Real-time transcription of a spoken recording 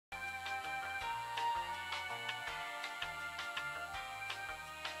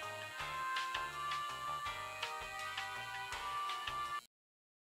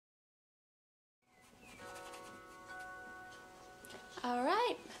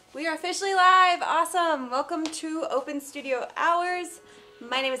We are officially live! Awesome! Welcome to Open Studio Hours.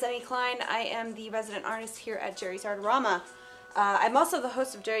 My name is Emmy Kline. I am the resident artist here at Jerry's Artorama. I'm also the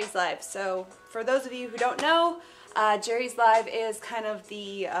host of Jerry's Live, so for those of you who don't know, Jerry's Live is kind of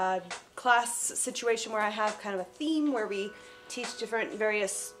the class situation where I have kind of a theme where we teach different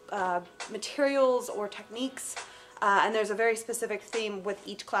various materials or techniques, and there's a very specific theme with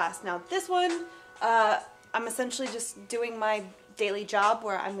each class. Now this one, I'm essentially just doing my daily job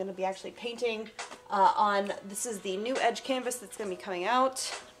where I'm going to be actually painting on, this is the new edge canvas that's going to be coming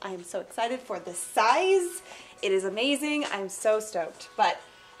out. I am so excited for this size. It is amazing. I'm so stoked. But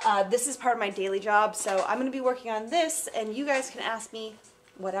this is part of my daily job, so I'm going to be working on this, and you guys can ask me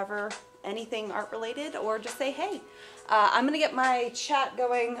whatever, anything art related, or just say hey. I'm going to get my chat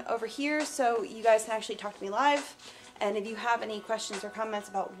going over here so you guys can actually talk to me live, and if you have any questions or comments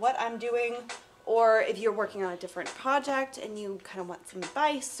about what I'm doing, or if you're working on a different project and you kind of want some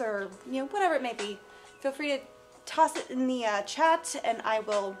advice or, you know, whatever it may be, feel free to toss it in the chat and I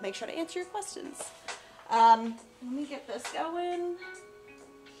will make sure to answer your questions. Let me get this going.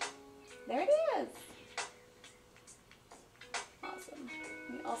 There it is. Awesome.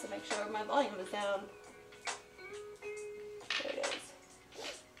 Let me also make sure my volume is down. There it is.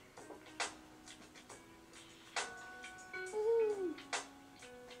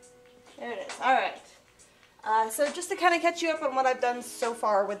 There it is. Alright. So just to kind of catch you up on what I've done so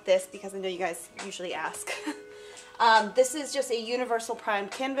far with this, because I know you guys usually ask. This is just a universal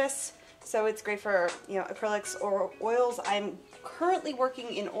primed canvas, so it's great for, you know, acrylics or oils. I'm currently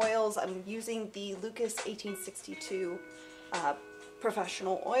working in oils. I'm using the Lucas 1862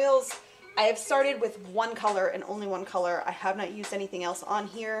 professional oils. I have started with one color and only one color. I have not used anything else on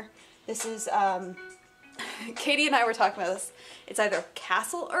here. This is, Katie and I were talking about this. It's either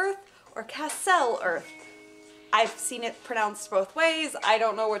Castle Earth or Cassell Earth. I've seen it pronounced both ways. I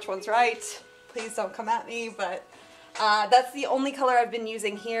don't know which one's right. Please don't come at me, but that's the only color I've been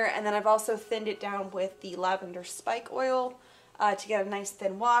using here, and then I've also thinned it down with the lavender spike oil to get a nice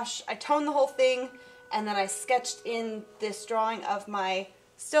thin wash. I toned the whole thing, and then I sketched in this drawing of my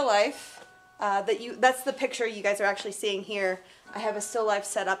still life. That's the picture you guys are actually seeing here. I have a still life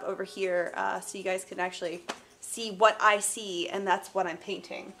set up over here so you guys can actually see what I see, and that's what I'm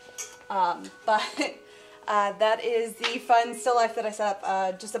painting. That is the fun still life that I set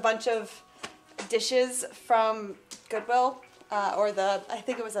up. Just a bunch of dishes from Goodwill, or I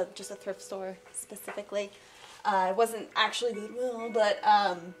think it was just a thrift store specifically. It wasn't actually Goodwill, but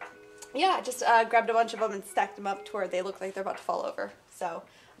yeah, I just grabbed a bunch of them and stacked them up to where they look like they're about to fall over. So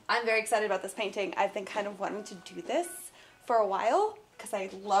I'm very excited about this painting. I've been kind of wanting to do this for a while because I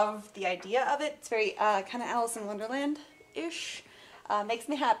love the idea of it. It's very kind of Alice in Wonderland-ish. Makes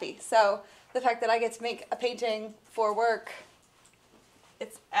me happy. So the fact that I get to make a painting for work,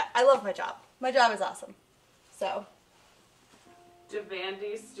 I love my job. My job is awesome. So.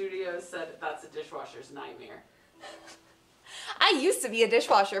 Devandy Studios said that's a dishwasher's nightmare. I used to be a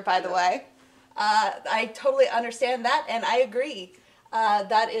dishwasher, by the way. I totally understand that, and I agree.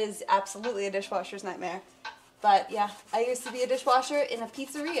 That is absolutely a dishwasher's nightmare. But yeah, I used to be a dishwasher in a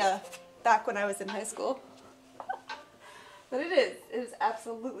pizzeria back when I was in high school. But it is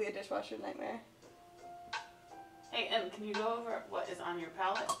absolutely a dishwasher nightmare. Hey, and can you go over what is on your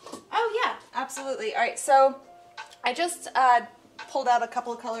palette? Oh yeah, absolutely. Alright, so I just pulled out a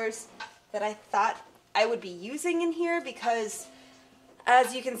couple of colors that I thought I would be using in here because,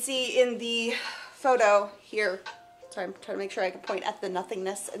 as you can see in the photo here, sorry, I'm trying to make sure I can point at the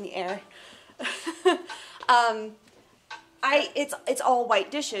nothingness in the air. It's all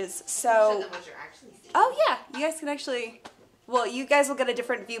white dishes, so. What you're actually seeing. Oh yeah, you guys can actually. Well, you guys will get a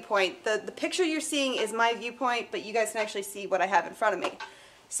different viewpoint. The picture you're seeing is my viewpoint, but you guys can actually see what I have in front of me.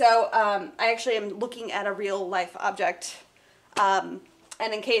 So I actually am looking at a real life object. And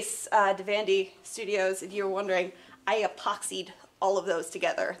in case Devandy Studios, if you were wondering, I epoxied all of those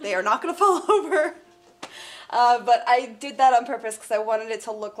together. They are not going to fall over. But I did that on purpose because I wanted it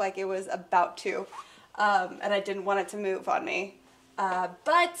to look like it was about to. And I didn't want it to move on me.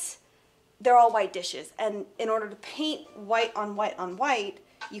 But they're all white dishes, and in order to paint white on white on white,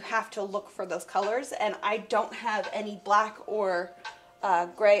 you have to look for those colors, and I don't have any black or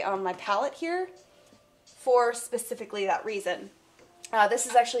gray on my palette here for specifically that reason. This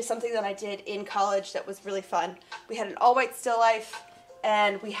is actually something that I did in college that was really fun. We had an all-white still life,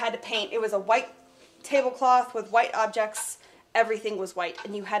 and we had to paint. It was a white tablecloth with white objects. Everything was white,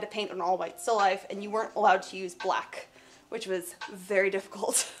 and you had to paint an all-white still life, and you weren't allowed to use black, which was very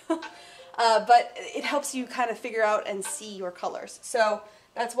difficult. But it helps you kind of figure out and see your colors. So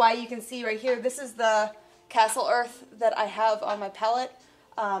that's why you can see right here, this is the Castle Earth that I have on my palette.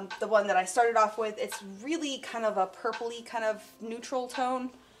 the one that I started off with. It's really kind of a purpley kind of neutral tone.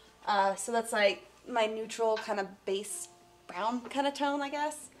 So that's like my neutral kind of base brown kind of tone, I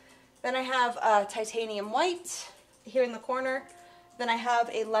guess. Then I have titanium white here in the corner. Then I have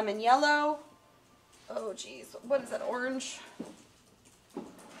a lemon yellow. Oh geez, what is that, orange?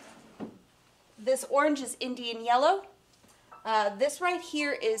 This orange is Indian yellow. This right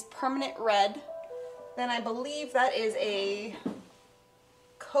here is permanent red. Then I believe that is a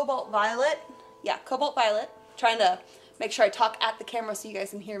cobalt violet. Yeah, cobalt violet. Trying to make sure I talk at the camera so you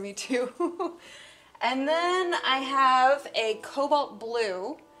guys can hear me too. And then I have a cobalt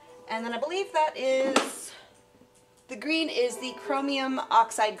blue. And then I believe that is, the green is the chromium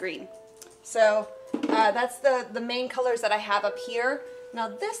oxide green. So that's the main colors that I have up here. Now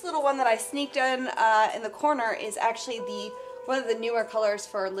this little one that I sneaked in the corner is actually one of the newer colors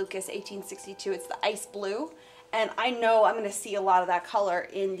for Lucas 1862. It's the ice blue. And I know I'm going to see a lot of that color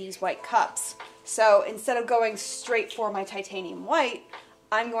in these white cups. So instead of going straight for my titanium white,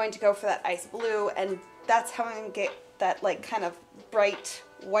 I'm going to go for that ice blue, and that's how I'm going to get that like kind of bright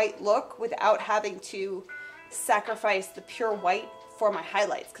white look without having to sacrifice the pure white for my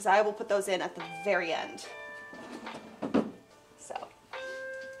highlights, because I will put those in at the very end. So,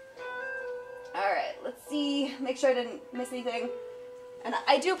 alright, let's see, make sure I didn't miss anything. And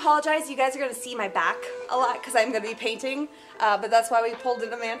I do apologize, you guys are going to see my back a lot because I'm going to be painting, but that's why we pulled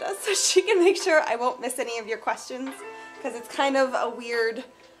in Amanda, so she can make sure I won't miss any of your questions, because it's kind of a weird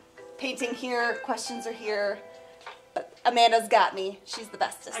painting here, questions are here, but Amanda's got me. She's the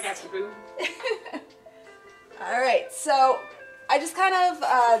bestest. I got you, boo. Alright, so I just kind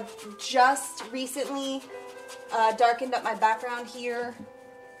of just recently darkened up my background here,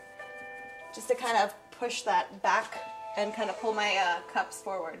 just to kind of push that back and kind of pull my cups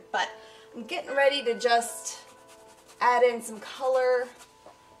forward. But I'm getting ready to just add in some color.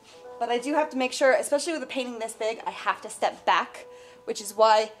 But I do have to make sure, especially with a painting this big, I have to step back, which is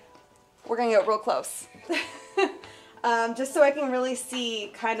why we're going to get real close. Just so I can really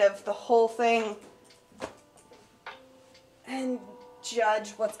see kind of the whole thing and judge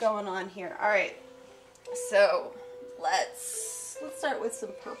what's going on here. Alright, so let's start with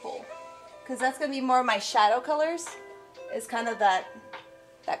some purple, because that's going to be more of my shadow colors. Is kind of that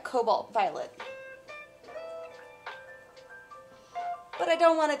cobalt violet. But I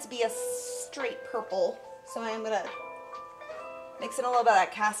don't want it to be a straight purple, so I'm going to mix in a little bit of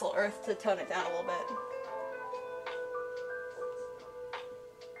that Castle Earth to tone it down a little bit.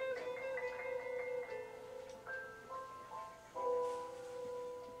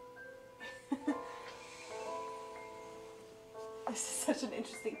 This is such an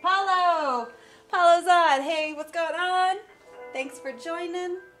interesting... Paulo! Paulo's on! Hey, what's going on? Thanks for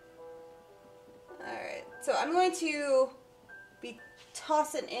joining. Alright, so I'm going to be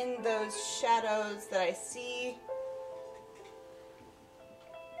tossing in those shadows that I see.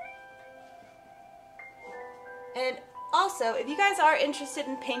 And also, if you guys are interested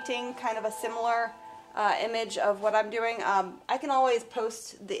in painting kind of a similar image of what I'm doing, I can always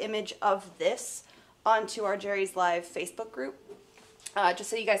post the image of this onto our Jerry's Live Facebook group. Just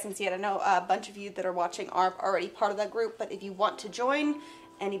so you guys can see it. I know a bunch of you that are watching are already part of that group, but if you want to join,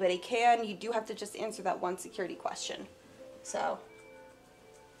 anybody can. You do have to just answer that one security question. So.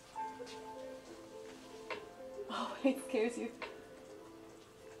 Oh, it scares you.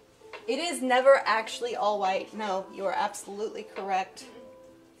 It is never actually all white. No, you are absolutely correct.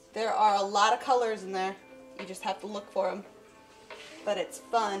 There are a lot of colors in there. You just have to look for them. But it's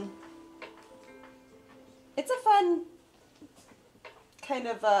fun. It's a fun kind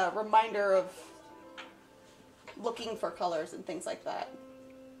of a reminder of looking for colors and things like that.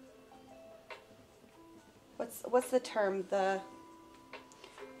 What's the term? It's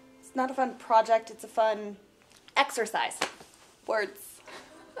not a fun project, it's a fun exercise. Words.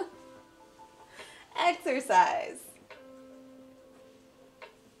 Exercise.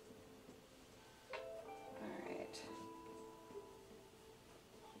 Alright.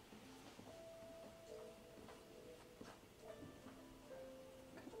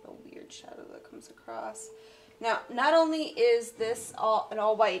 Shadow that comes across. Now, not only is this an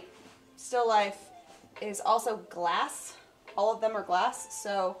all white still life, it is also glass. All of them are glass,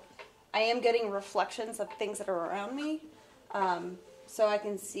 so I am getting reflections of things that are around me. So I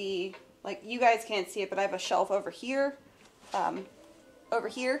can see, like you guys can't see it, but I have a shelf over here, and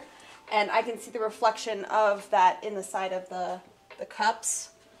I can see the reflection of that in the side of the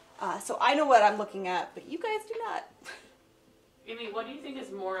cups. So I know what I'm looking at, but you guys do not. Emmy, what do you think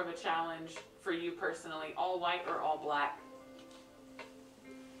is more of a challenge for you personally, all white or all black?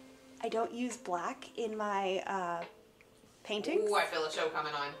 I don't use black in my paintings. Ooh, I feel a show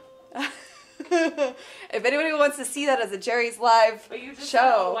coming on. If anybody wants to see that as a Jerry's Live But you just show. said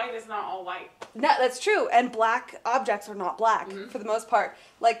all white is not all white. No, that's true. And black objects are not black for the most part.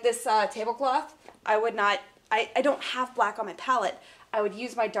 Like this tablecloth, I would not, I don't have black on my palette. I would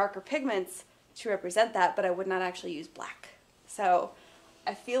use my darker pigments to represent that, but I would not actually use black. So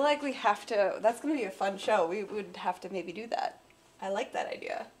I feel like we have to, that's going to be a fun show. We would have to maybe do that. I like that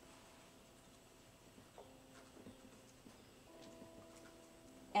idea.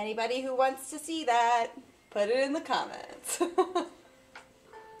 Anybody who wants to see that, put it in the comments.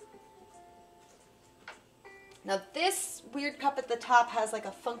 Now this weird cup at the top has like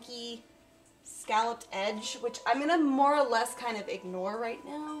a funky scalloped edge, which I'm going to more or less kind of ignore right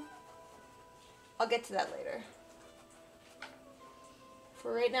now. I'll get to that later.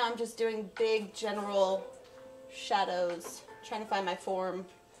 For right now I'm just doing big general shadows, trying to find my form.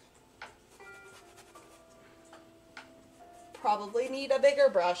 Probably need a bigger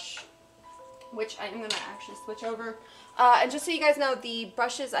brush, which I am going to actually switch over. And just so you guys know, the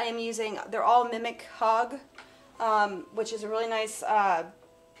brushes I am using, they're all Mimic Hog, which is a really nice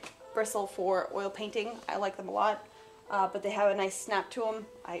bristle for oil painting. I like them a lot, but they have a nice snap to them.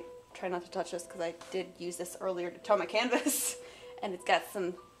 I try not to touch this because I did use this earlier to tone my canvas, and it's got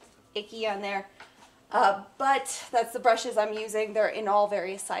some icky on there. But that's the brushes I'm using. They're in all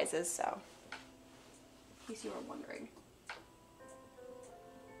various sizes, so in case you were wondering.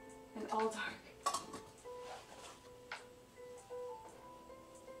 And all dark.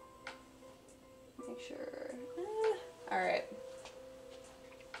 Make sure. Alright.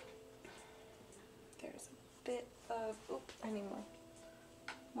 There's a bit of, oops, I need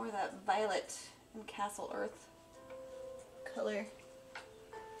more of that violet and Castle Earth color.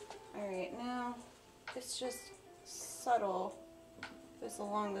 Alright, now it's just subtle, just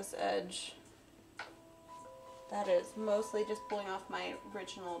along this edge. That is mostly just pulling off my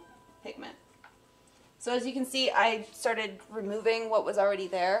original pigment. So as you can see, I started removing what was already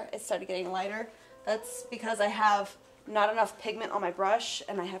there. It started getting lighter. That's because I have not enough pigment on my brush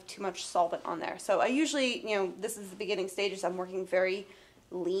and I have too much solvent on there. So I usually, you know, this is the beginning stages. I'm working very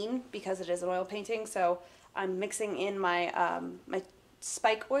lean because it is an oil painting. So I'm mixing in my my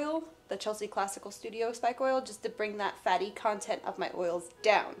spike oil, the Chelsea Classical Studio spike oil, just to bring that fatty content of my oils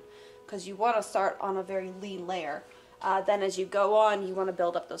down. Because you want to start on a very lean layer. Then as you go on, you want to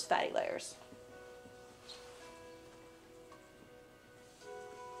build up those fatty layers.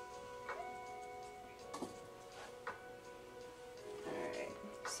 Alright,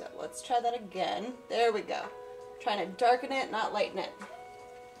 so let's try that again. There we go. Trying to darken it, not lighten it.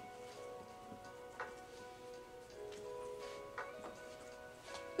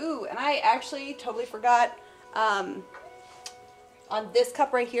 Ooh, and I actually totally forgot, on this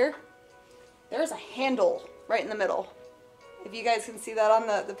cup right here, there's a handle right in the middle. If you guys can see that on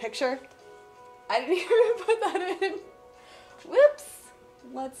the picture. I didn't even put that in. Whoops.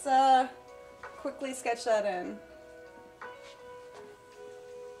 Let's quickly sketch that in.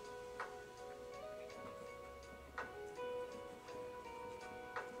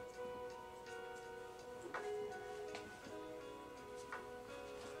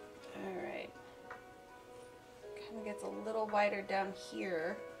 Alright. Kind of gets a little wider down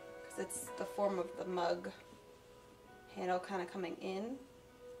here. It's the form of the mug handle kind of coming in.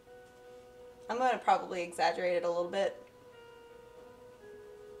 I'm going to probably exaggerate it a little bit.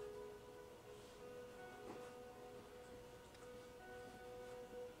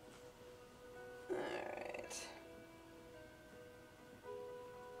 Alright.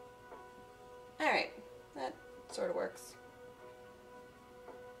 Alright, that sort of works.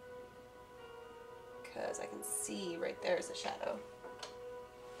 Because I can see right there is a shadow.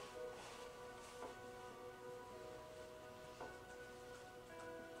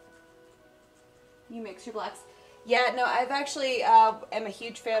 You mix your blacks. Yeah, no, I've actually am a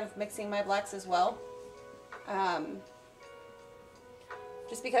huge fan of mixing my blacks as well.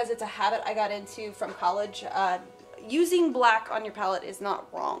 Just because it's a habit I got into from college. Using black on your palette is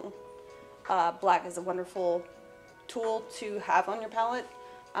not wrong. Black is a wonderful tool to have on your palette.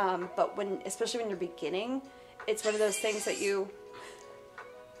 But especially when you're beginning, it's one of those things that you...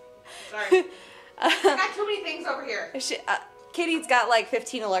 Sorry. I got too many things over here. Katie's got like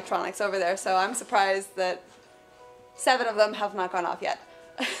 15 electronics over there, so I'm surprised that 7 of them have not gone off yet.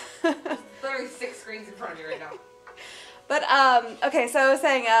 Literally 6 screens in front of me right now. But, okay, so I was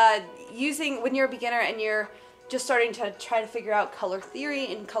saying, when you're a beginner and you're just starting to try to figure out color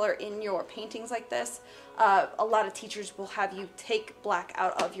theory and color in your paintings like this, a lot of teachers will have you take black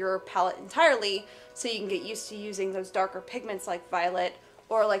out of your palette entirely so you can get used to using those darker pigments like violet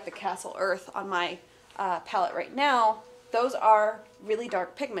or like the Castle Earth on my palette right now. those are really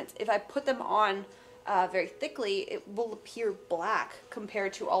dark pigments. If I put them on very thickly, it will appear black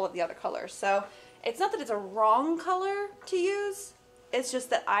compared to all of the other colors. So it's not that it's a wrong color to use, it's just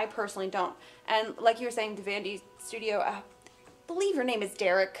that I personally don't. And like you were saying, the Vandy Studio, I believe your name is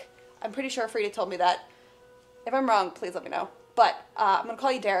Derek. I'm pretty sure Frida told me that. If I'm wrong, please let me know. But I'm going to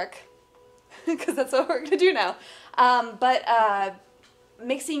call you Derek, because that's what we're going to do now.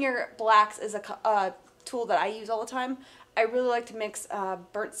 Mixing your blacks is a tool that I use all the time. I really like to mix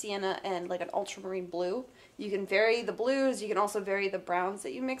burnt sienna and like an ultramarine blue. You can vary the blues, you can also vary the browns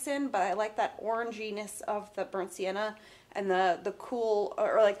that you mix in, but I like that oranginess of the burnt sienna and the cool,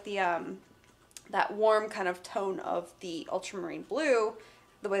 or like the that warm kind of tone of the ultramarine blue,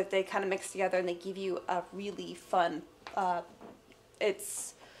 the way that they kind of mix together and they give you a really fun,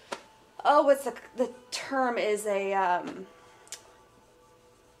 what's the term is a,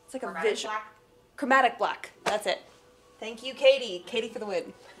 it's like a visual. Chromatic black. That's it. Thank you, Katie. Katie for the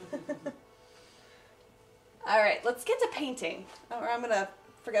win. All right, let's get to painting, or I'm going to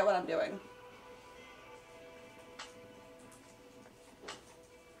forget what I'm doing.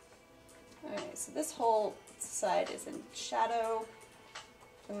 All right, so this whole side is in shadow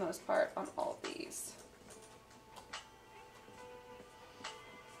for the most part on all of these.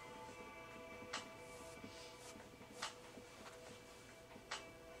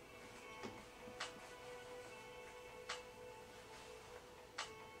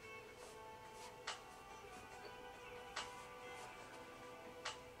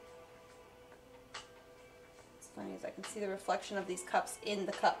 Funny is I can see the reflection of these cups in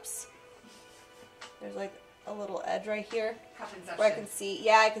the cups. There's like a little edge right here where I can see,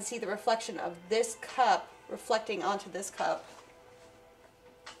 I can see the reflection of this cup reflecting onto this cup.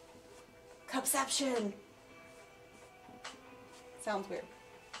 Cupception! Sounds weird.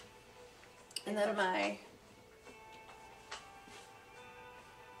 And then my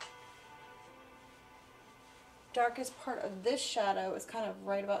darkest part of this shadow is kind of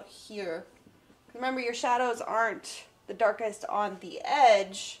right about here. Remember, your shadows aren't the darkest on the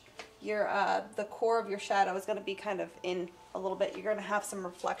edge. The core of your shadow is going to be kind of in a little bit. You're going to have some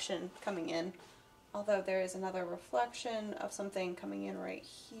reflection coming in. Although there is another reflection of something coming in right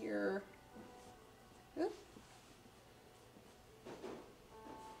here. Oop.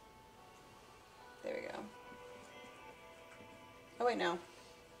 There we go. Oh wait, no.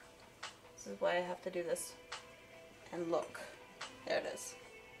 This is why I have to do this. And look. There it is.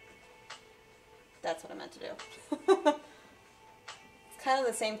 That's what I meant to do. It's kind of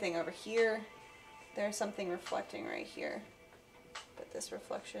the same thing over here. There's something reflecting right here. But this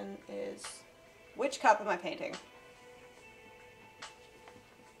reflection is... Which cup am I painting?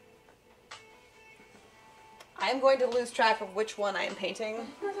 I'm going to lose track of which one I am painting.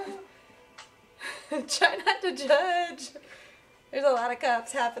 Try not to judge. There's a lot of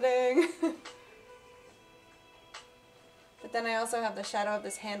cups happening. But then I also have the shadow of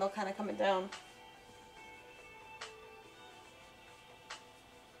this handle kind of coming down.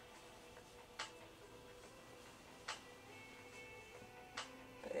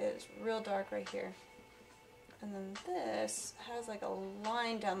 It's real dark right here. And then this has like a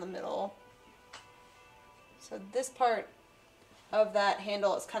line down the middle. So this part of that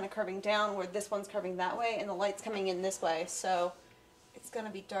handle is kind of curving down where this one's curving that way and the light's coming in this way. So it's going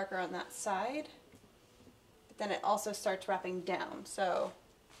to be darker on that side. But then it also starts wrapping down. So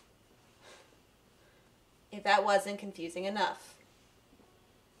if that wasn't confusing enough.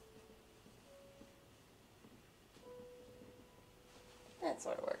 That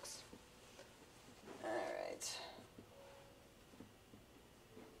sort of works. Alright.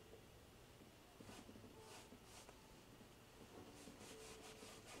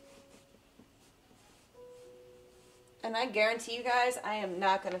 And I guarantee you guys, I am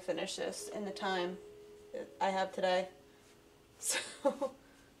not going to finish this in the time that I have today. So...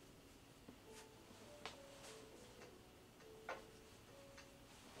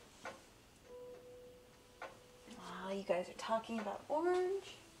 You guys are talking about orange.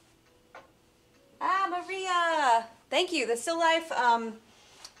 Ah, Maria! Thank you. The still life,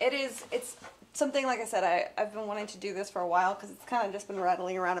 it's something, like I said, I've been wanting to do this for a while because it's kind of just been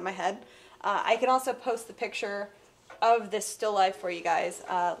rattling around in my head. I can also post the picture of this still life for you guys,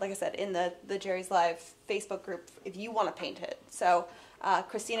 like I said, in the Jerry's Live Facebook group if you want to paint it. So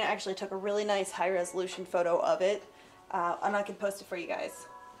Christina actually took a really nice high resolution photo of it, and I can post it for you guys.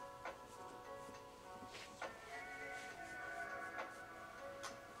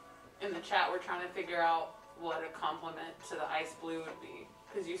 In the chat, we're trying to figure out what a compliment to the ice blue would be,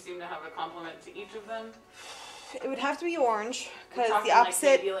 because you seem to have a compliment to each of them. it would have to be orange We're because talking the opposite.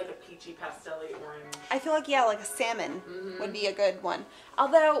 Like maybe like a peachy pastel-y orange. I feel like, yeah, like a salmon would be a good one.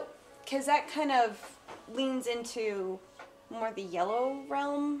 Although, because that kind of leans into more the yellow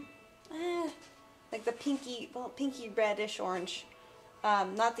realm. Like the pinky, well, pinky reddish orange.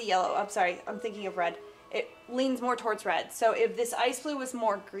 Not the yellow, I'm sorry, I'm thinking of red. It leans more towards red. So if this ice blue was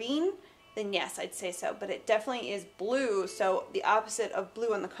more green, then yes, I'd say so. But it definitely is blue, so the opposite of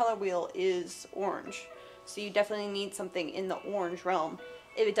blue on the color wheel is orange. So you definitely need something in the orange realm.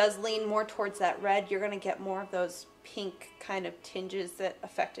 If it does lean more towards that red, you're going to get more of those pink kind of tinges that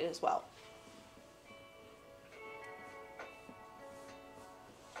affect it as well.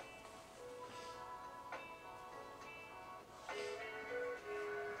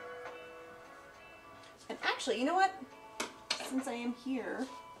 And actually, you know what? Since I am here,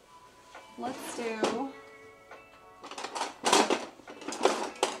 let's do...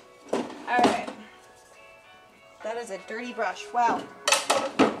 Alright. That is a dirty brush. Wow.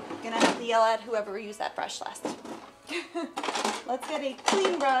 Gonna have to yell at whoever used that brush last. Let's get a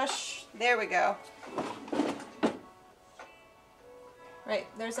clean brush. There we go. Right,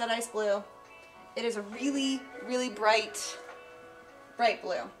 there's that ice blue. It is a really, really bright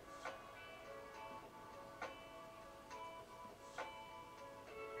blue.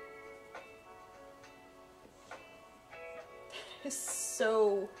 It's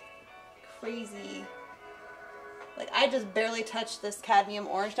so crazy. Like, I just barely touched this cadmium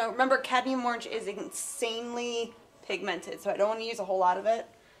orange. Now, remember, cadmium orange is insanely pigmented, so I don't want to use a whole lot of it.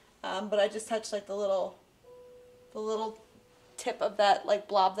 But I just touched, like, the little tip of that, like,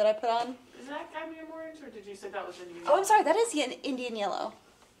 blob that I put on. Is that cadmium orange, or did you say that was Indian? Oh, I'm sorry, that is the Indian yellow.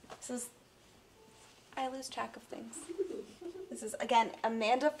 This is... I lose track of things. This is, again,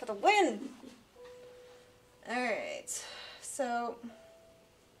 Amanda for the win! Alright, so...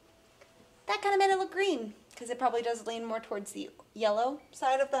 that kind of made it look green, because it probably does lean more towards the yellow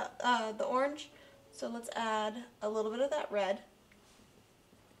side of the orange. So let's add a little bit of that red.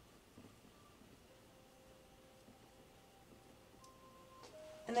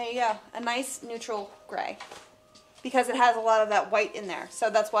 And there you go, a nice neutral gray, because it has a lot of that white in there. So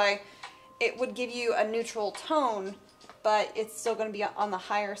that's why it would give you a neutral tone, but it's still going to be on the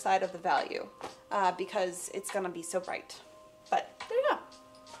higher side of the value, because it's going to be so bright. But there you go.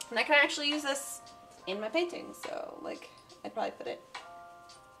 And I can actually use this in my painting, so, like, I'd probably put it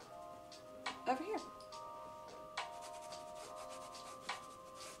over here.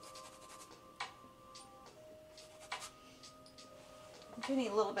 I do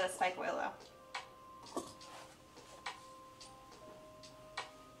need a little bit of spike oil, though.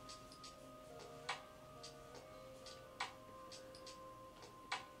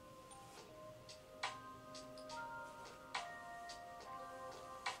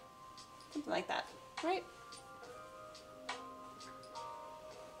 Something like that, right?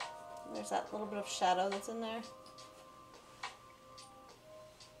 There's that little bit of shadow that's in there.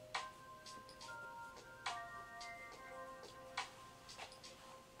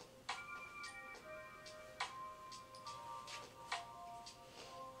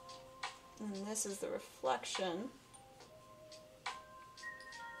 And this is the reflection,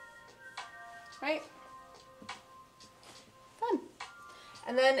 right? Fun.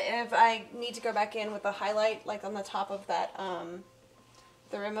 And then if I need to go back in with a highlight, like on the top of that,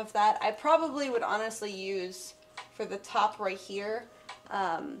 the rim of that, I probably would honestly use, for the top right here,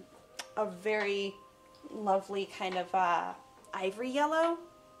 a very lovely kind of ivory yellow.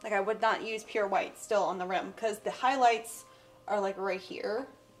 Like, I would not use pure white still on the rim, because the highlights are like right here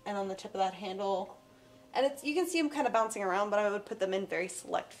and on the tip of that handle. And it's, you can see them kind of bouncing around, but I would put them in very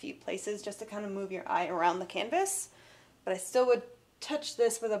select few places just to kind of move your eye around the canvas. But I still would touch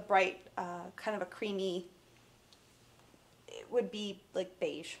this with a bright, kind of a creamy, it would be like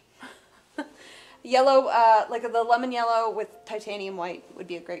beige. Yellow, like the lemon yellow with titanium white would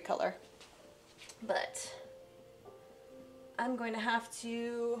be a great color. But I'm going to have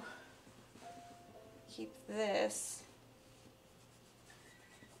to keep this.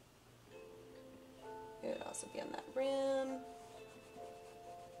 It would also be on that rim.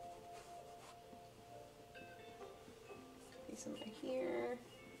 Some right here.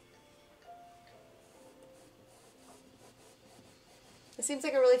 It seems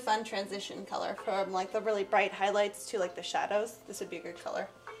like a really fun transition color from like the really bright highlights to like the shadows. This would be a good color.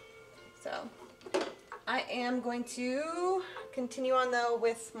 So I am going to continue on though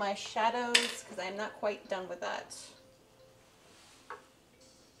with my shadows, because I'm not quite done with that.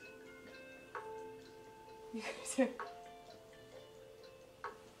 You guys are...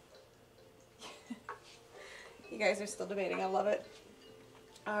 You guys are still debating. I love it.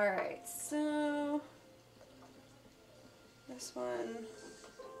 Alright, so This one,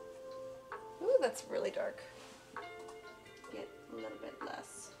 ooh, that's really dark. Get a little bit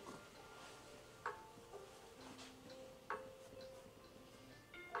less.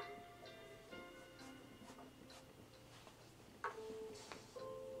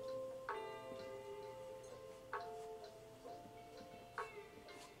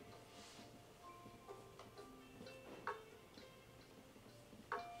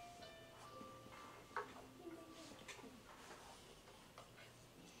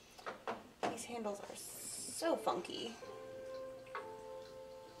 These handles are so funky.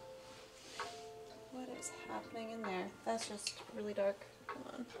 What is happening in there? That's just really dark. Come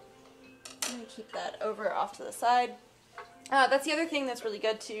on. I'm going to keep that over off to the side. That's the other thing that's really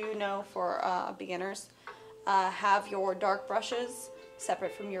good to know for beginners. Have your dark brushes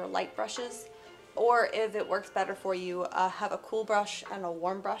separate from your light brushes. Or if it works better for you, have a cool brush and a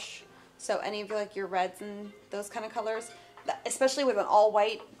warm brush. So any of your reds and those kind of colors, especially with an all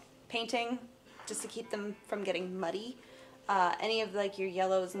white painting, just to keep them from getting muddy. Any of your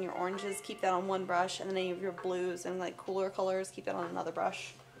yellows and your oranges, keep that on one brush, and then any of your blues and cooler colors, keep that on another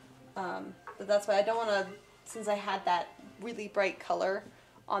brush. But that's why I don't want to, since I had that really bright color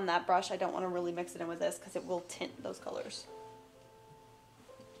on that brush, I don't want to really mix it in with this because it will tint those colors.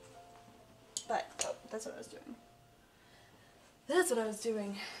 But oh, that's what I was doing. That's what I was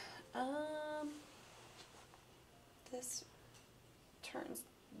doing. This turns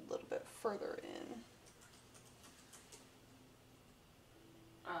a little bit further in.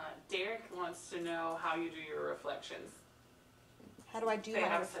 Derek wants to know how you do your reflections. How do I do They my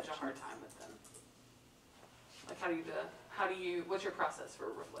have reflections? such a hard time with them. Like what's your process for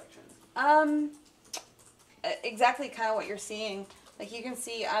reflections? Exactly kind of what you're seeing. Like you can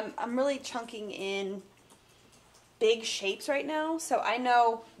see, I'm really chunking in big shapes right now. So I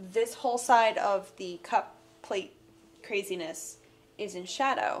know this whole side of the cup plate craziness is in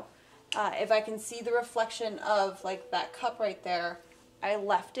shadow. If I can see the reflection of that cup right there, I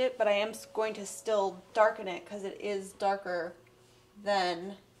left it, but I am going to still darken it because it is darker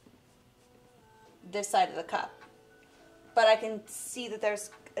than this side of the cup. But I can see that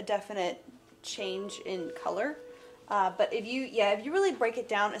there's a definite change in color. But if you really break it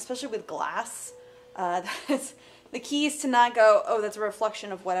down, especially with glass, the key is to not go, oh, that's a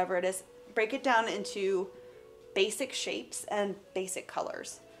reflection of whatever it is. Break it down into basic shapes and basic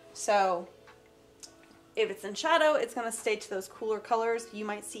colors. So if it's in shadow, it's going to stay to those cooler colors. You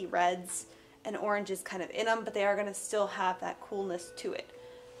might see reds and oranges kind of in them, but they are going to still have that coolness to it.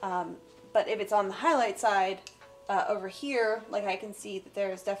 But if it's on the highlight side, over here, I can see that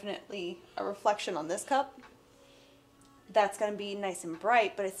there's definitely a reflection on this cup. That's going to be nice and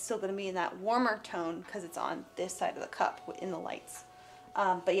bright, but it's still going to be in that warmer tone because it's on this side of the cup in the lights.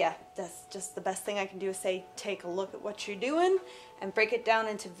 But yeah, that's just the best thing I can do is say, take a look at what you're doing and break it down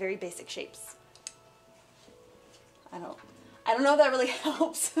into very basic shapes. I don't know if that really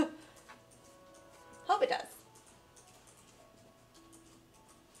helps. Hope it does.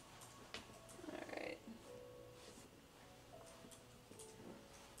 Alright.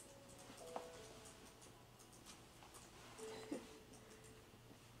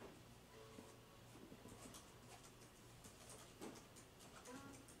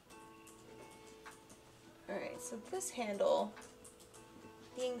 Alright, so this handle,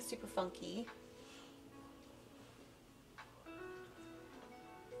 being super funky,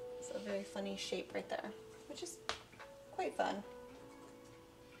 it's a very funny shape right there, which is quite fun.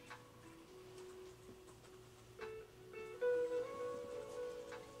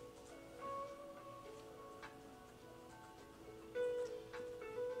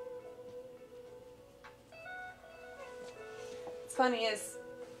 What's funny is,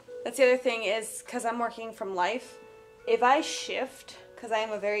 that's the other thing is, because I'm working from life, if I shift, because I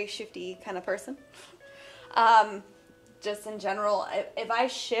am a very shifty kind of person, just in general, if I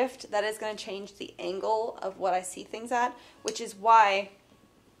shift, that is going to change the angle of what I see things at, which is why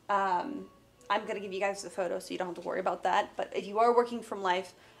I'm going to give you guys the photo so you don't have to worry about that. But if you are working from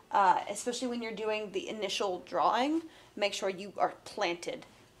life, especially when you're doing the initial drawing, make sure you are planted,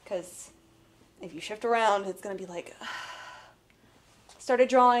 because if you shift around, it's going to be like... Started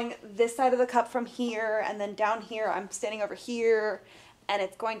drawing this side of the cup from here, and then down here I'm standing over here, and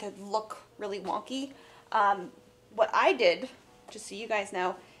it's going to look really wonky. What I did, just so you guys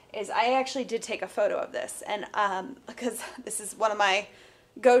know, is I actually did take a photo of this, and because this is one of my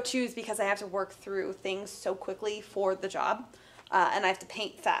go-tos because I have to work through things so quickly for the job, and I have to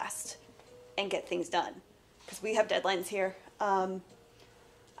paint fast and get things done because we have deadlines here.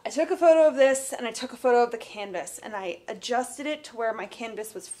 took a photo of this and I took a photo of the canvas and I adjusted it to where my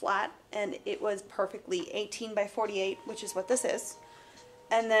canvas was flat and it was perfectly 18 by 48, which is what this is.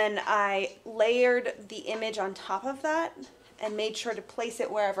 And then I layered the image on top of that and made sure to place it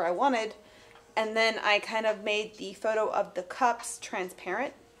wherever I wanted. And then I kind of made the photo of the cups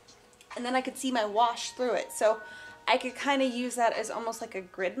transparent. And then I could see my wash through it. So I could kind of use that as almost like a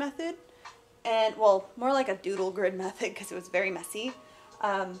grid method. And, well, more like a doodle grid method because it was very messy.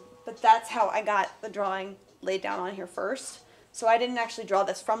 But that's how I got the drawing laid down on here first. So I didn't actually draw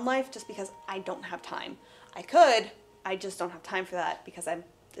this from life just because I don't have time. I could, I just don't have time for that because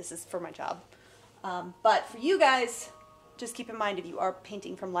this is for my job. But for you guys, just keep in mind if you are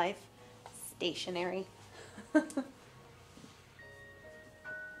painting from life, stationary.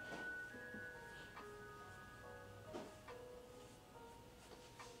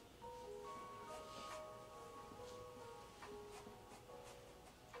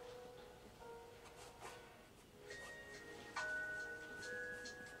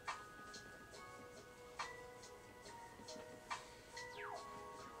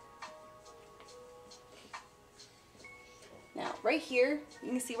 Now, right here, you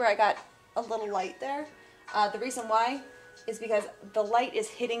can see where I got a little light there. The reason why is because the light is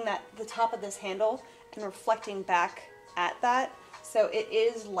hitting the top of this handle and reflecting back at that. So it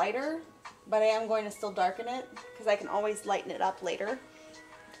is lighter, but I am going to still darken it because I can always lighten it up later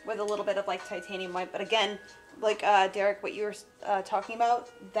with a little bit of like titanium white. But again, like Derek, what you were talking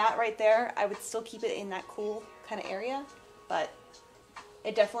about, that right there, I would still keep it in that cool kind of area, but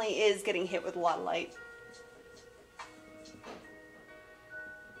it definitely is getting hit with a lot of light.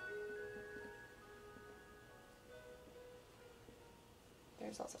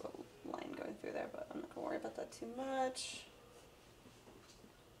 There's also a line going through there, but I'm not going to worry about that too much.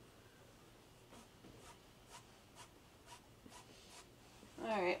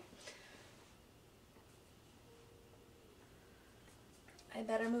 Alright. I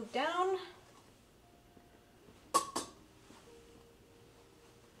better move down.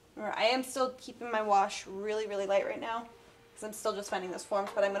 Alright, I am still keeping my wash really, really light right now because I'm still just finding those forms,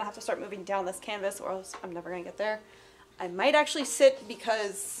 but I'm going to have to start moving down this canvas or else I'm never going to get there. I might actually sit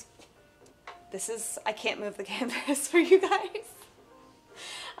because I can't move the canvas for you guys.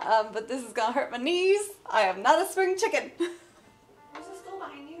 But this is gonna hurt my knees. I am not a spring chicken. There's a stool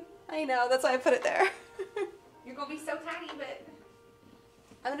behind you. I know, that's why I put it there. You're gonna be so tiny, but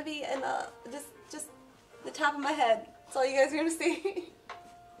I'm gonna be in just the top of my head. That's all you guys are gonna see.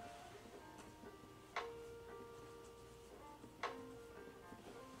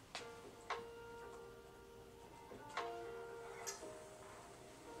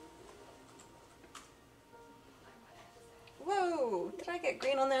 Whoa, did I get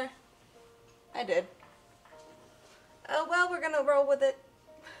green on there? I did. Oh well, we're gonna roll with it.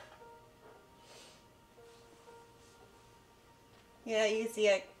 Yeah, you can see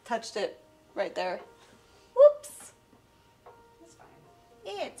I touched it right there. Whoops. it's fine.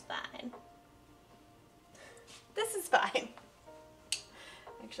 It's fine. This is fine.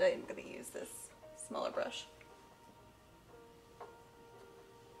 Actually, I'm gonna use this smaller brush.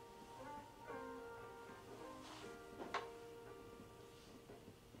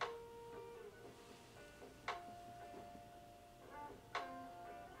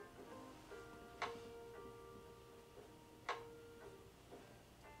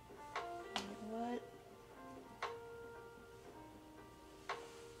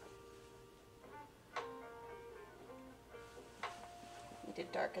 To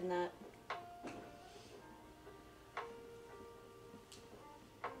darken that.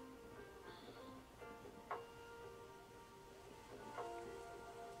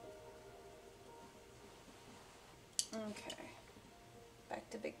 Okay, back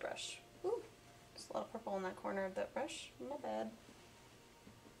to big brush. Ooh, there's a lot of purple in that corner of that brush. My bad.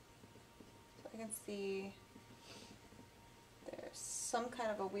 So I can see there's some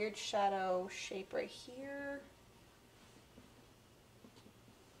kind of a weird shadow shape right here.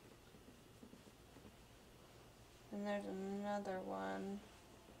 And there's another one.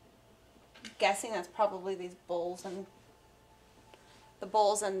 I'm guessing that's probably these bowls and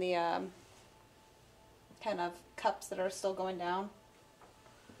the kind of cups that are still going down.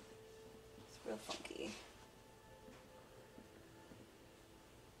 It's real funky.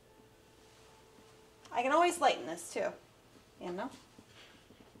 I can always lighten this too, you know?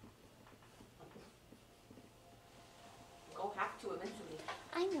 Go have to eventually.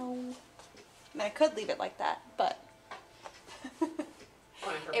 I know. I mean, I could leave it like that, but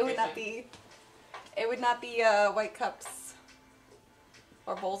it would not be white cups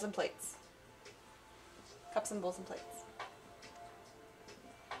or bowls and plates. Cups and bowls and plates.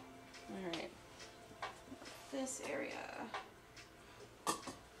 this area.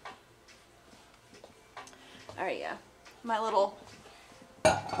 Alright, yeah. My little...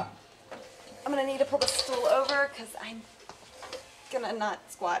 I'm gonna need to pull the stool over because I'm gonna not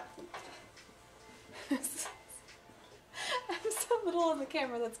squat. I'm so little on the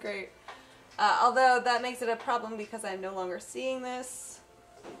camera, that's great. Although that makes it a problem because I'm no longer seeing this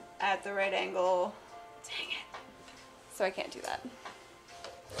at the right angle. Dang it. So I can't do that.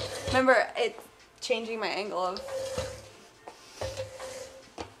 Remember, it's changing my angle of...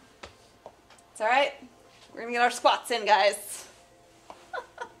 It's alright. We're gonna get our squats in, guys.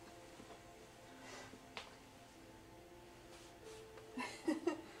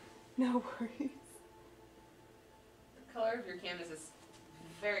 No worries. The color of your canvas is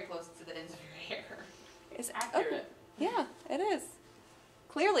very close to the ends of your hair. It's accurate. Oh, yeah, it is.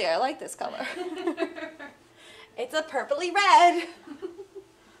 Clearly, I like this color. It's a purpley red.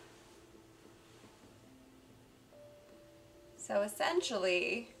 So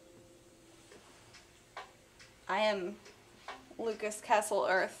essentially, I am Lucas Castle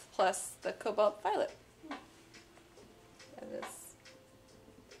Earth plus the Cobalt Violet. That is.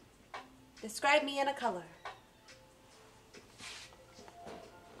 Describe me in a color.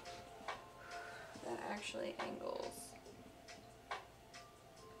 That actually angles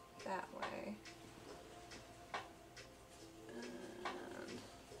that way. And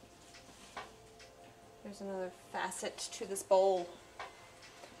there's another facet to this bowl.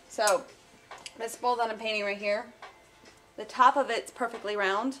 So, this bowl that I'm painting right here, the top of it's perfectly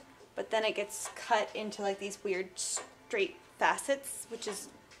round, but then it gets cut into like these weird straight facets, which is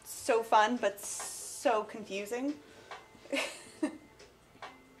so fun, but so confusing. I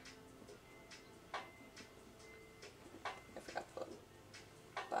forgot the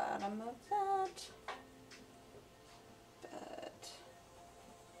bottom of that. But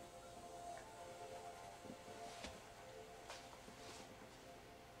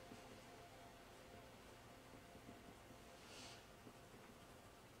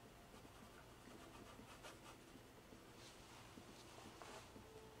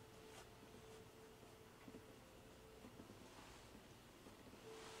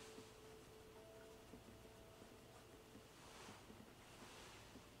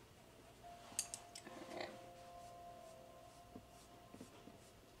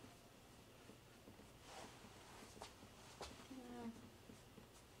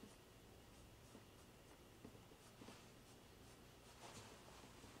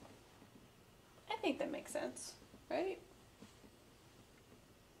I think that makes sense, right?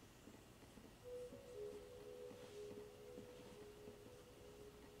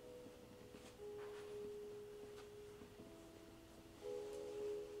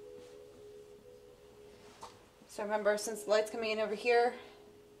 So remember, since the light's coming in over here,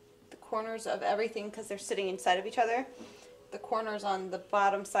 the corners of everything, because they're sitting inside of each other, the corners on the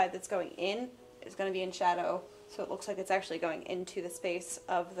bottom side that's going in is going to be in shadow, so it looks like it's actually going into the space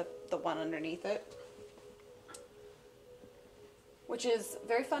of the one underneath it. Which is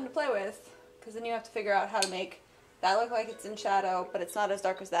very fun to play with, because then you have to figure out how to make that look like it's in shadow, but it's not as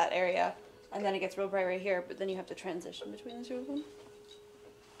dark as that area, and then it gets real bright right here, but then you have to transition between the two of them.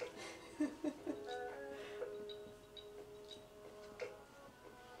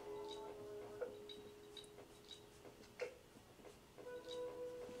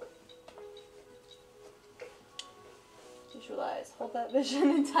 Visualize. Hold that vision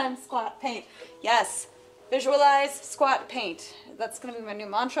in time, squat, paint. Yes. Visualize, squat, paint. That's going to be my new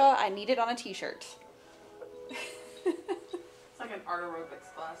mantra. I need it on a t-shirt. It's like an art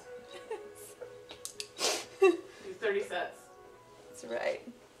aerobics class. Do 30 sets. That's right.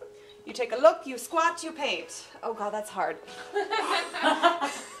 You take a look, you squat, you paint. Oh god, that's hard.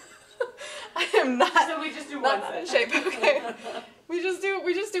 I am not. So we just do one set. In shape. Okay. We just do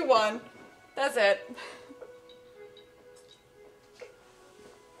one. That's it.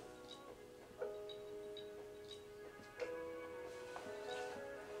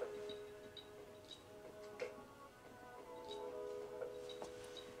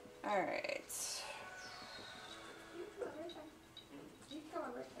 All right.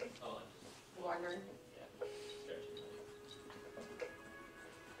 Wandering.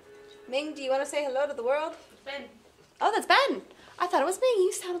 Ming, do you want to say hello to the world? Ben. Oh, that's Ben. I thought it was Ming.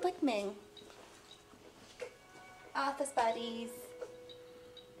 You sounded like Ming. Office buddies.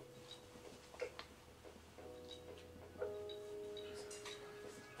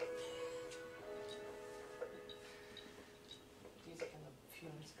 Music and the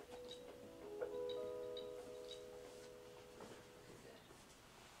fumes.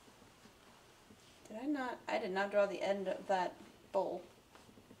 Did I not? I did not draw the end of that bowl.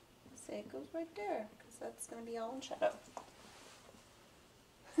 Say it goes right there, because that's going to be all in shadow.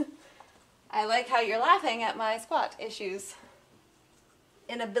 I like how you're laughing at my squat issues.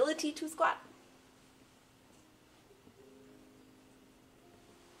 Inability to squat.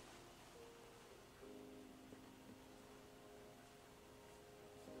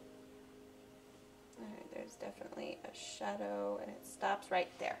 Alright, there's definitely a shadow and it stops right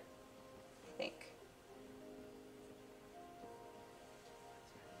there, I think.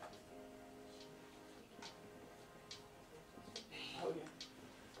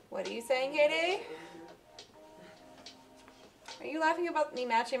 What are you saying, Katie? Are you laughing about me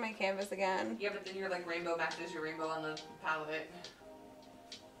matching my canvas again? Yeah, but then your like rainbow matches your rainbow on the palette.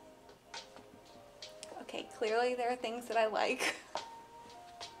 Okay, clearly there are things that I like.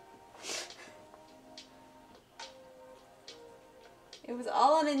 It was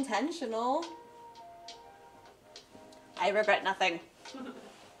all unintentional. I regret nothing.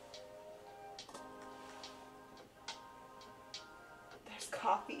 There's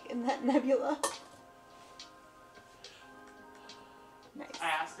coffee in that nebula. Nice. I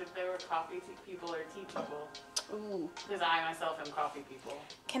asked if they were coffee people or tea people. Ooh. Because I myself am coffee people.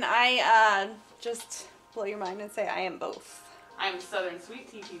 Can I just blow your mind and say I am both? I'm Southern sweet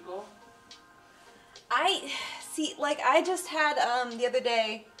tea people. I see, like I just had the other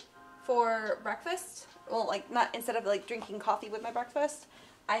day for breakfast. Well, like not instead of like drinking coffee with my breakfast,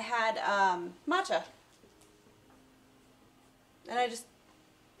 I had matcha, and I just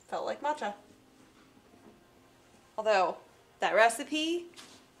felt like matcha. Although that recipe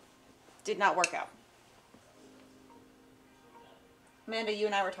did not work out. Amanda, you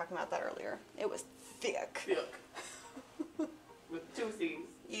and I were talking about that earlier. It was thick. Thick. With 2 C's.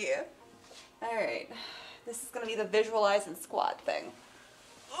 Yeah. Alright. This is going to be the visualize and squat thing.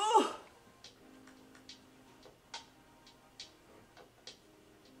 Ugh.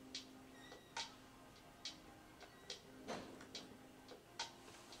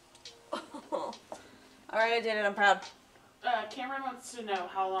 Alright, I did it. I'm proud. Cameron wants to know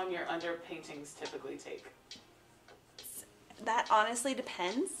how long your underpaintings typically take. That honestly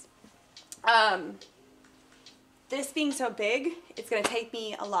depends. This being so big, it's going to take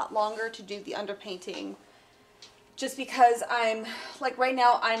me a lot longer to do the underpainting just because I'm, like right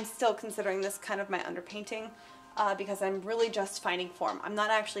now, I'm still considering this kind of my underpainting because I'm really just finding form. I'm not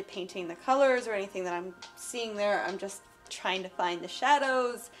actually painting the colors or anything that I'm seeing there. I'm just trying to find the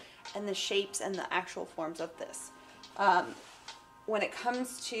shadows and the shapes and the actual forms of this. When it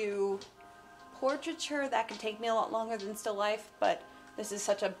comes to portraiture, that can take me a lot longer than still life, but this is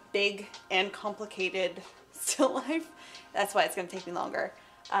such a big and complicated still life. That's why it's going to take me longer.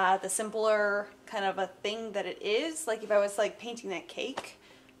 The simpler kind of a thing that it is, like if I was like painting that cake,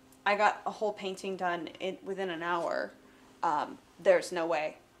 I got a whole painting done within an hour. There's no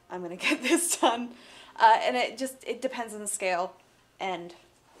way I'm going to get this done. And it depends on the scale and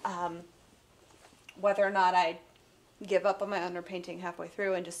whether or not I give up on my underpainting halfway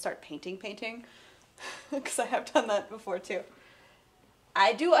through and just start painting, because I have done that before too.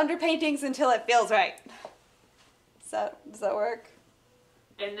 I do underpaintings until it feels right. Does that work?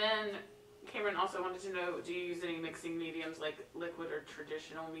 And then Cameron also wanted to know, do you use any mixing mediums like liquid or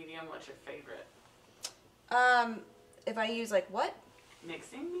traditional medium? What's your favorite? If I use like what?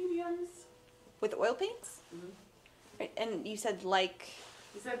 Mixing mediums? With oil paints? Mm-hmm. Right, and you said like...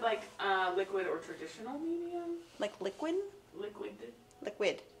 You said like liquid or traditional medium? Like liquid? Liquid.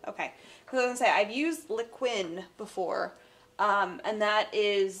 Liquid, okay. Because I was going to say, I've used liquid before, and that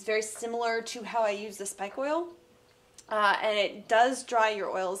is very similar to how I use the spike oil. And it does dry your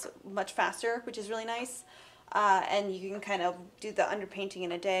oils much faster, which is really nice. And you can kind of do the underpainting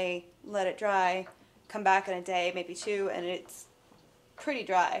in a day, let it dry, come back in a day, maybe 2, and it's pretty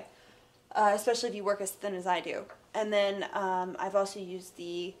dry. Especially if you work as thin as I do. And then I've also used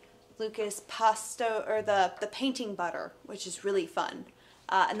the Lucas Pasto, or the painting butter, which is really fun.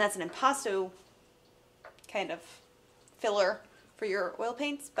 And that's an impasto kind of filler for your oil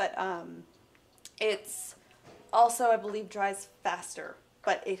paints, but it's also, I believe, dries faster,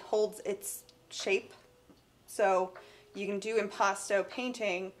 but it holds its shape. So you can do impasto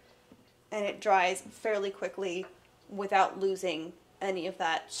painting and it dries fairly quickly without losing any of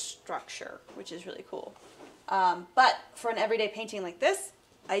that structure, which is really cool. But for an everyday painting like this,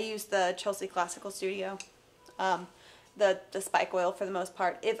 I use the Chelsea Classical Studio, the spike oil for the most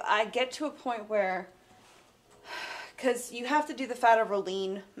part. If I get to a point where, because you have to do the fat over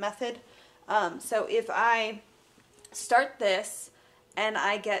lean method, so if I start this and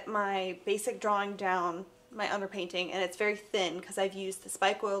I get my basic drawing down, my underpainting, and it's very thin because I've used the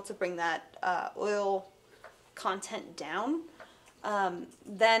spike oil to bring that oil content down,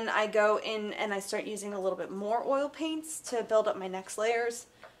 Then I go in and I start using a little bit more oil paints to build up my next layers.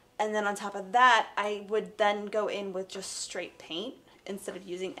 And then on top of that, I would then go in with just straight paint instead of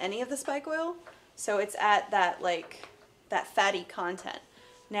using any of the spike oil. So it's at that, like, that fatty content.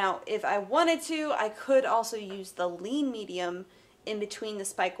 Now, if I wanted to, I could also use the lean medium in between the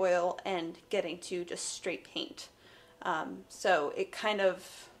spike oil and getting to just straight paint. So it kind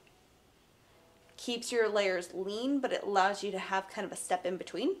of keeps your layers lean, but it allows you to have kind of a step in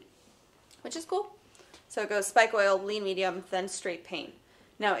between, which is cool. So it goes spike oil, lean medium, then straight paint.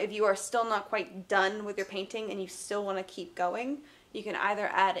 Now, if you are still not quite done with your painting and you still want to keep going, you can either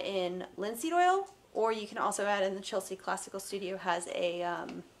add in linseed oil, or you can also add in, the Chelsea Classical Studio has a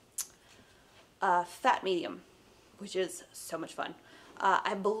fat medium, which is so much fun.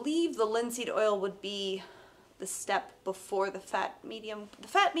 I believe the linseed oil would be the step before the fat medium. The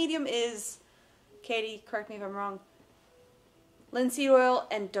fat medium is, Katie, correct me if I'm wrong, linseed oil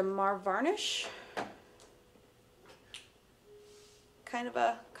and Damar varnish. Kind of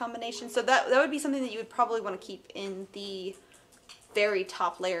a combination. So that would be something that you would probably want to keep in the very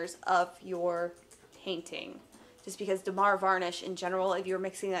top layers of your painting. Just because Damar varnish in general, if you're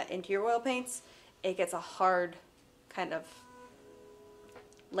mixing that into your oil paints, it gets a hard kind of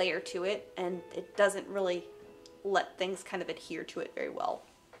layer to it, and it doesn't really let things kind of adhere to it very well.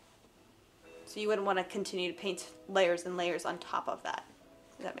 So you wouldn't want to continue to paint layers and layers on top of that.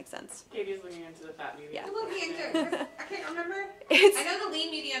 Does that make sense? Katie's looking into the fat medium. Yeah. I'm looking into it. I can't remember. It's, I know the lean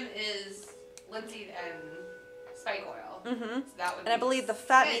medium is linseed and spike oil. mm-hmm. So that would And I believe the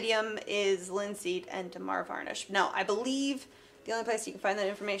fat spent. medium is linseed and Damar varnish. No, I believe the only place you can find that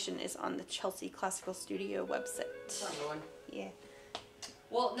information is on the Chelsea Classical Studio website. That's not the one. Yeah.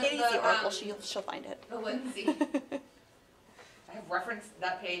 Well, no, Katie's the oracle, she'll find it. the linseed. I have referenced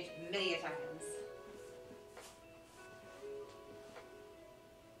that page many a times.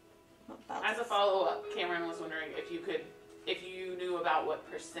 As a follow-up, Cameron was wondering if you knew about what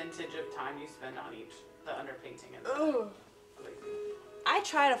percentage of time you spend on each, the underpainting and the Ooh. glazing. I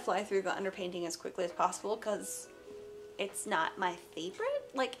try to fly through the underpainting as quickly as possible because it's not my favorite.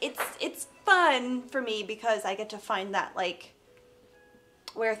 Like, it's fun for me because I get to find that, like,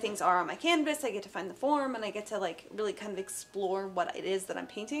 where things are on my canvas, I get to find the form, and I get to, like, really kind of explore what it is that I'm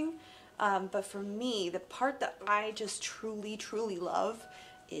painting. But for me, the part that I just truly, truly love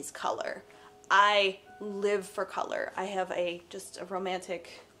is color. I live for color. I have just a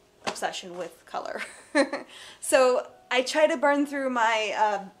romantic obsession with color. So I try to burn through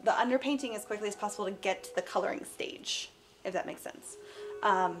my the underpainting as quickly as possible to get to the coloring stage, if that makes sense.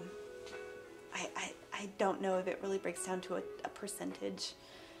 I don't know if it really breaks down to a percentage.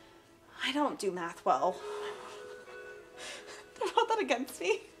 I don't do math well. Don't hold that against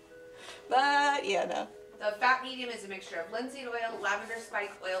me. But yeah, no. The fat medium is a mixture of linseed oil, lavender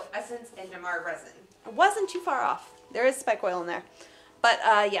spike oil, essence, and Damar resin. It wasn't too far off. There is spike oil in there. But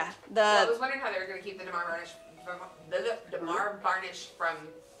yeah, Well, I was wondering how they were going to keep the Damar varnish from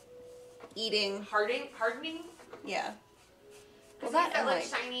eating. hardening. Yeah. Well, Well, that that and,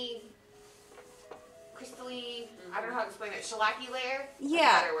 like like- shiny, crystally. I don't know how to explain it. Shellacky layer.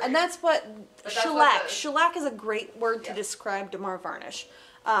 Yeah, and that's what But that's shellac. what the- Shellac is a great word to Yeah. describe Damar varnish.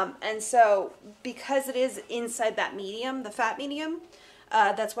 And so, because it is inside that medium, the fat medium,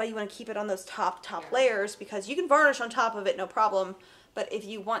 that's why you want to keep it on those top Yeah. layers, because you can varnish on top of it, no problem. But if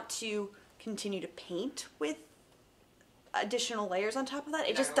you want to continue to paint with additional layers on top of that,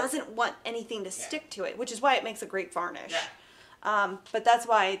 it just doesn't want anything to stick to it, which is why it makes a great varnish. Yeah. But that's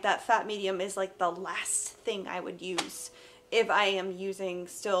why that fat medium is like the last thing I would use if I am using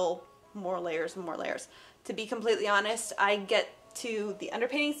still more layers and more layers. To be completely honest, I get to the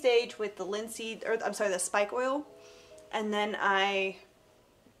underpainting stage with the linseed, or I'm sorry, the spike oil, and then I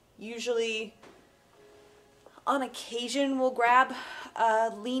usually, on occasion, will grab a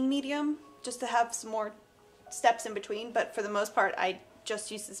lean medium just to have some more steps in between, but for the most part, I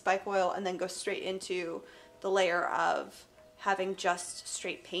just use the spike oil and then go straight into the layer of having just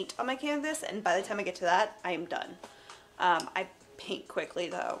straight paint on my canvas, and by the time I get to that, I am done. I paint quickly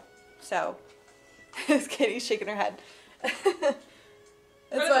though, so Katie's shaking her head.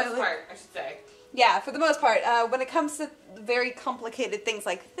 For the most part, I should say. Yeah, for the most part. When it comes to very complicated things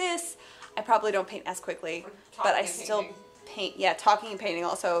like this, I probably don't paint as quickly, but I still paint. Yeah, talking and painting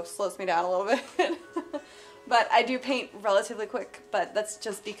also slows me down a little bit. But I do paint relatively quick, but that's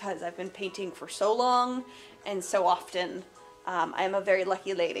just because I've been painting for so long and so often. I am a very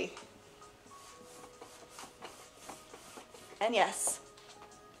lucky lady. And yes,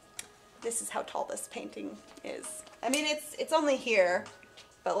 this is how tall this painting is. I mean, it's only here,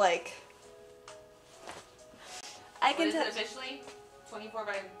 but like, I can What is tell. it officially? 24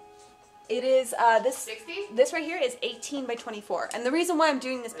 by It is this 60? this right here is 18 by 24, and the reason why I'm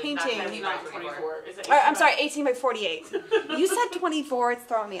doing this It's not painting. heavy. It's not 24. Is it I'm sorry, 18 by 48. You said 24. It's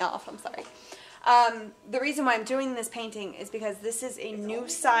throwing me off. I'm sorry. The reason why I'm doing this painting is because this is a new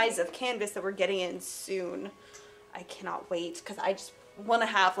size of canvas that we're getting in soon. I cannot wait because I just want to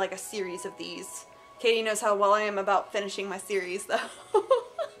have like a series of these. Katie knows how well I am about finishing my series though.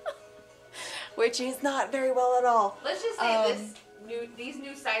 Which is not very well at all. Let's just say these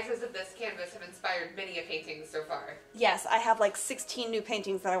new sizes of this canvas have inspired many a painting so far. Yes, I have like 16 new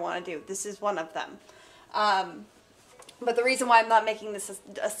paintings that I want to do. This is one of them. But the reason why I'm not making this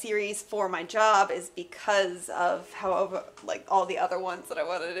a series for my job is because of however, like all the other ones that I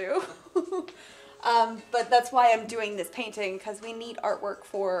want to do. But that's why I'm doing this painting, because we need artwork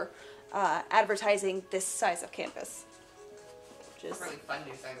for advertising this size of canvas. Which is Really fun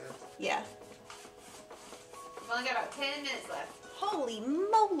new sizes. yeah. We've only got about 10 minutes left. Holy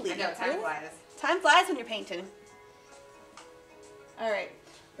moly! I know, time Really? flies. Time flies when you're painting. All right.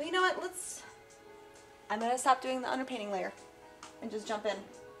 Well, you know what? I'm gonna stop doing the underpainting layer and just jump in.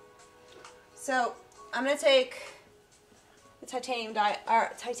 So I'm gonna take the titanium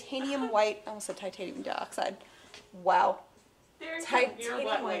white. I almost said titanium dioxide. Wow. Derek, Titanium you're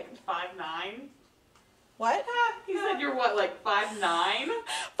what, white. like 5'9"? What? He said you're what, like 5'9"?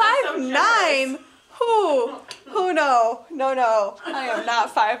 5'9"? Who? Who? No. No. I am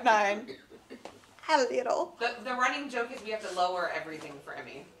not 5'9". A little. The running joke is we have to lower everything for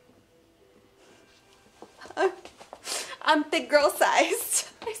Emmy. I'm big girl sized.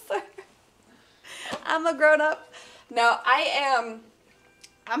 I swear. I'm a grown up. No,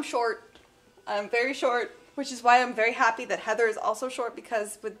 I'm short. I'm very short, which is why I'm very happy that Heather is also short,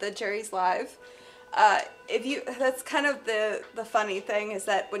 because with the Jerry's Live, that's kind of the funny thing is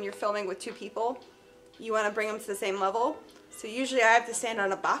that when you're filming with two people, you want to bring them to the same level. So usually I have to stand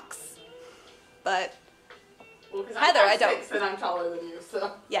on a box, but Well, 'cause Heather, I'm I don't. 6'6" and I'm taller than you,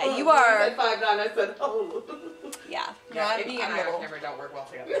 so. Yeah, you When are- you said 5'9", I said, oh. yeah. Yeah, No, Emmy I'm and I little. on camera don't work well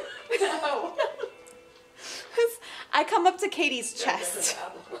together. No. I come up to Katie's Yeah, chest.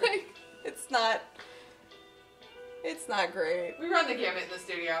 yeah. Like, it's not great. We run the gamut in the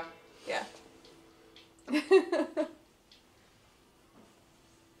studio. Yeah.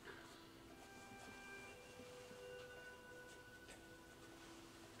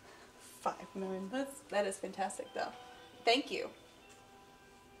 5'9". That is fantastic though. Thank you.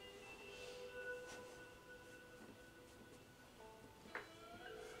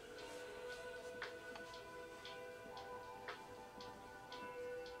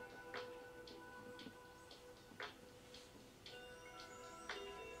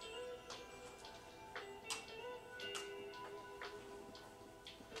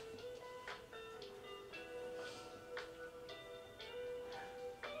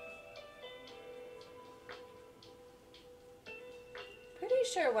 Pretty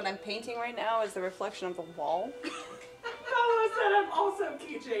sure what I'm painting right now is the reflection of the wall. Paula said I'm also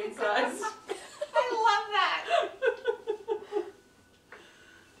keychain size. I love that.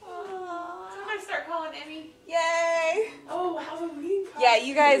 So I start calling Emmy. Yay! Oh, Halloween costume. Yeah,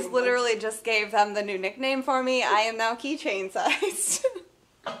 you guys literally just gave them the new nickname for me. I am now keychain sized.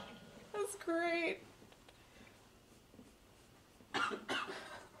 That's great.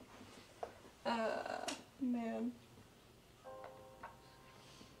 Man.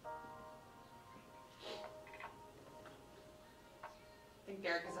 I think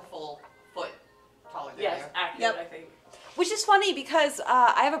Derek is a full foot taller than Yes, you. accurate, Yep. I think. Which is funny because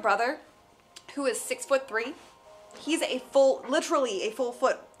I have a brother who is 6'3". He's literally a full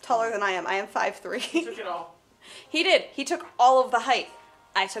foot taller than I am. I am 5'3". He took it all. He did. He took all of the height.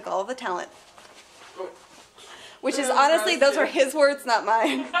 I took all of the talent. Oh. Which is Those honestly, gross those are too. his words, not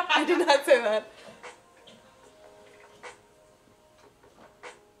mine. I did not say that.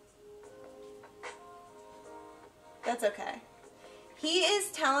 That's okay. He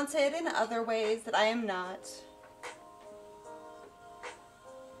is talented in other ways that I am not.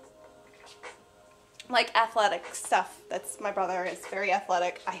 Like athletic stuff. That's my brother is very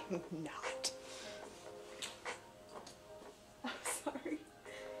athletic. I am not. I'm sorry.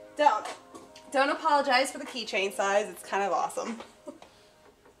 Don't apologize for the keychain size. It's kind of awesome.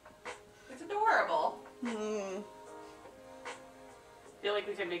 It's adorable. Hmm. I feel like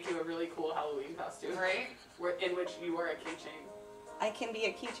we could make you a really cool Halloween costume. Right? In which you wear a keychain. I can be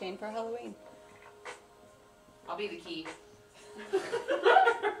a keychain for Halloween. I'll be the key.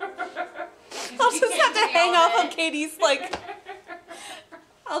 I'll just have to hang off of Katie's like.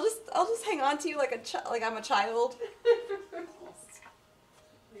 I'll just hang on to you like like I'm a child.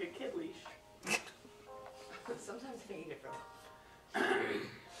 Like a kid leash. Sometimes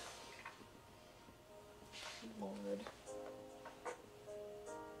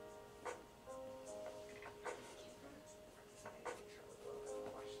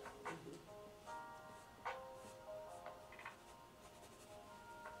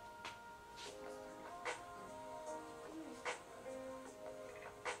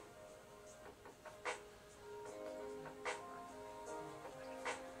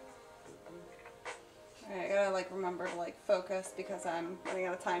focus because I'm running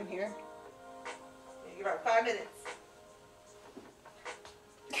out of time here. You got 5 minutes.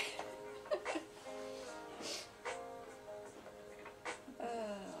 Oh,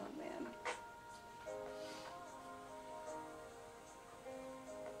 man.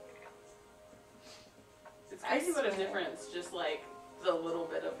 It's crazy what a difference just like the little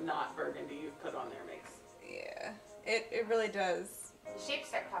bit of not burgundy you've put on there makes. Yeah, it really does. The shapes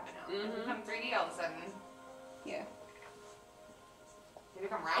start popping out. Mm-hmm. They become 3D all of a sudden. Yeah. They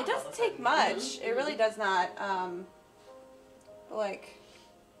become round. It doesn't take much. Mm-hmm. It really does not. Like,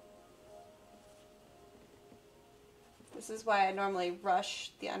 this is why I normally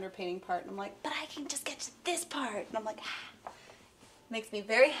rush the underpainting part, and I'm like, but I can just get to this part, and I'm like, ah. Makes me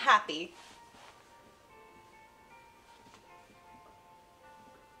very happy.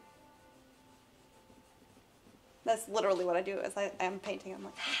 That's literally what I do as I am painting. I'm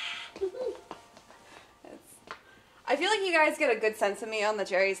like, I feel like you guys get a good sense of me on the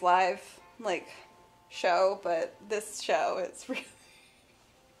Jerry's Live, like, show, but this show, it's really,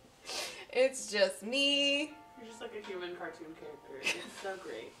 it's just me. You're just like a human cartoon character. It's so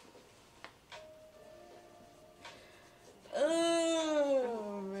great.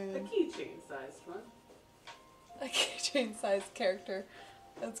 Oh, The man. keychain sized one. A keychain sized character.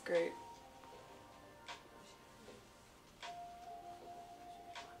 That's great.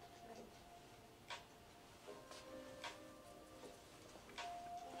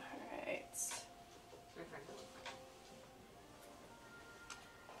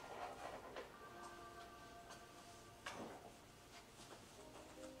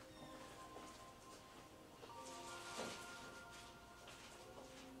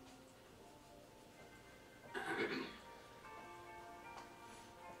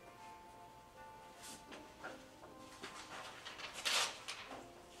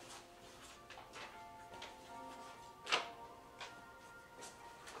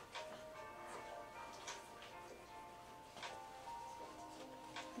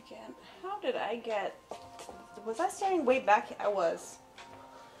 Again, how did I get... Was I standing way back? I was.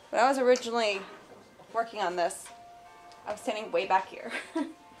 When I was originally working on this, I was standing way back here.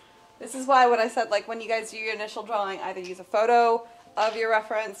 This is why when I said, like, when you guys do your initial drawing, either use a photo of your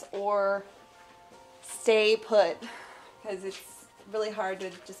reference or stay put, because it's really hard to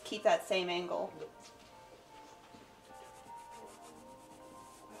just keep that same angle.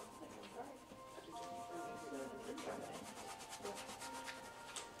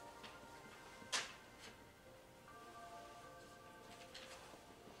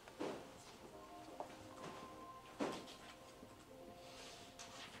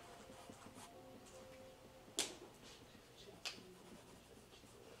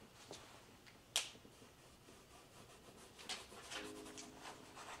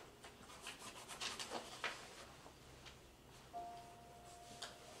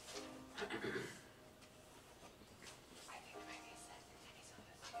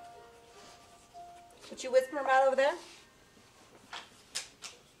 What you whispering about over there?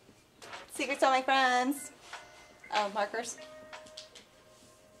 Secrets on my friends. Oh, markers.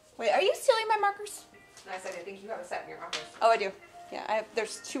 Wait, are you stealing my markers? No, I said I think you have a set in your office. Oh, I do. Yeah,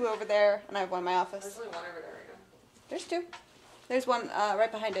 there's 2 over there, and I have 1 in my office. There's only 1 over there right now. There's 2. There's 1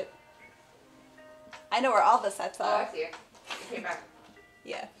 right behind it. I know where all the sets Oh, are. I see it. It came back.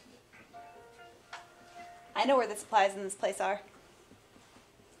 Yeah. I know where the supplies in this place are.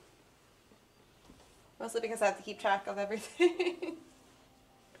 Mostly because I have to keep track of everything.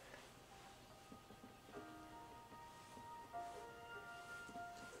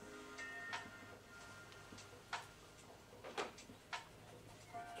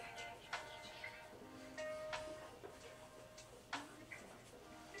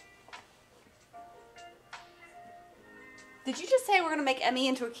 Did you just say we're gonna make Emmy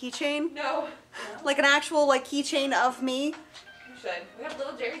into a keychain? No. Like an actual like keychain of me? You should. We have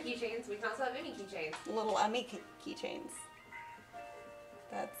little Jerry keychains. We can also have Emmy keychains. Little Emmy keychains.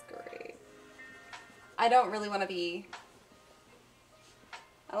 That's great. I don't really want to be...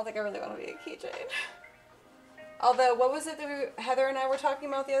 I don't think I really want to be a keychain. Although, what was it that Heather and I were talking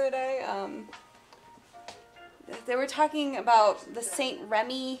about the other day? They were talking about the Saint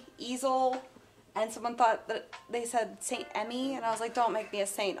Remy easel, and someone thought that they said Saint Emmy, and I was like, don't make me a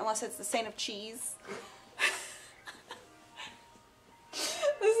saint unless it's the Saint of Cheese.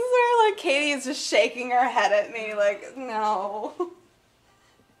 This is where, like, Katie is just shaking her head at me, like, no.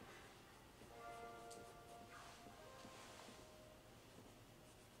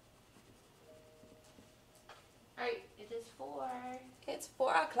 Alright, it is 4. It's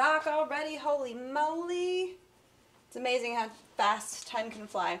 4 o'clock already, holy moly. It's amazing how fast time can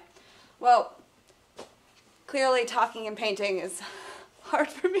fly. Well, clearly talking and painting is hard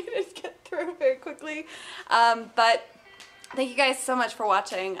for me to get through very quickly. But thank you guys so much for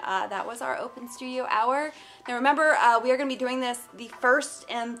watching. That was our open studio hour. Now remember, we are going to be doing this the first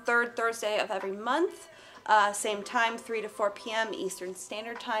and third Thursday of every month. Same time, 3 to 4 p.m. Eastern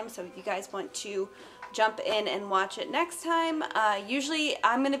Standard Time. So if you guys want to jump in and watch it next time, usually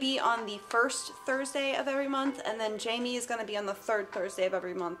I'm going to be on the first Thursday of every month, and then Jamie is going to be on the third Thursday of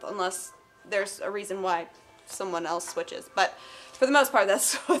every month, unless there's a reason why someone else switches. But for the most part,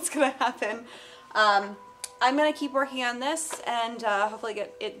 that's what's going to happen. I'm going to keep working on this and hopefully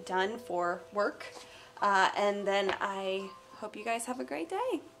get it done for work. And then I hope you guys have a great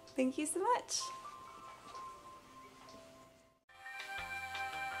day. Thank you so much.